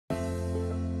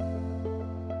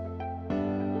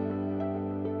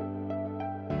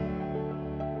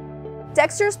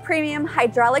Dexter's premium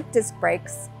hydraulic disc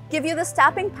brakes give you the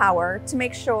stopping power to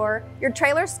make sure your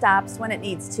trailer stops when it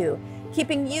needs to,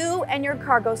 keeping you and your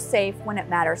cargo safe when it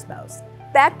matters most.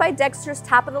 Backed by Dexter's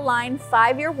top-of-the-line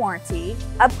 5-year warranty,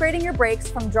 upgrading your brakes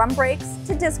from drum brakes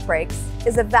to disc brakes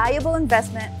is a valuable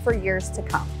investment for years to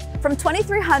come. From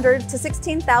 2,300 to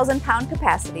 16,000-pound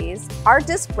capacities, our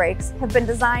disc brakes have been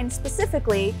designed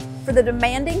specifically for the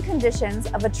demanding conditions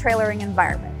of a trailering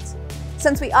environment.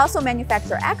 Since we also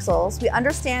manufacture axles, we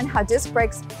understand how disc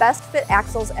brakes best fit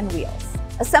axles and wheels.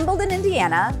 Assembled in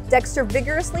Indiana, Dexter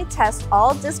vigorously tests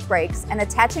all disc brakes and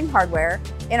attaching hardware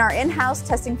in our in-house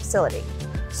testing facility,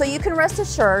 so you can rest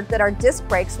assured that our disc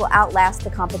brakes will outlast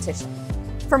the competition.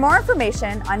 For more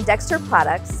information on Dexter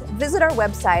products, visit our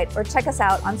website or check us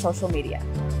out on social media.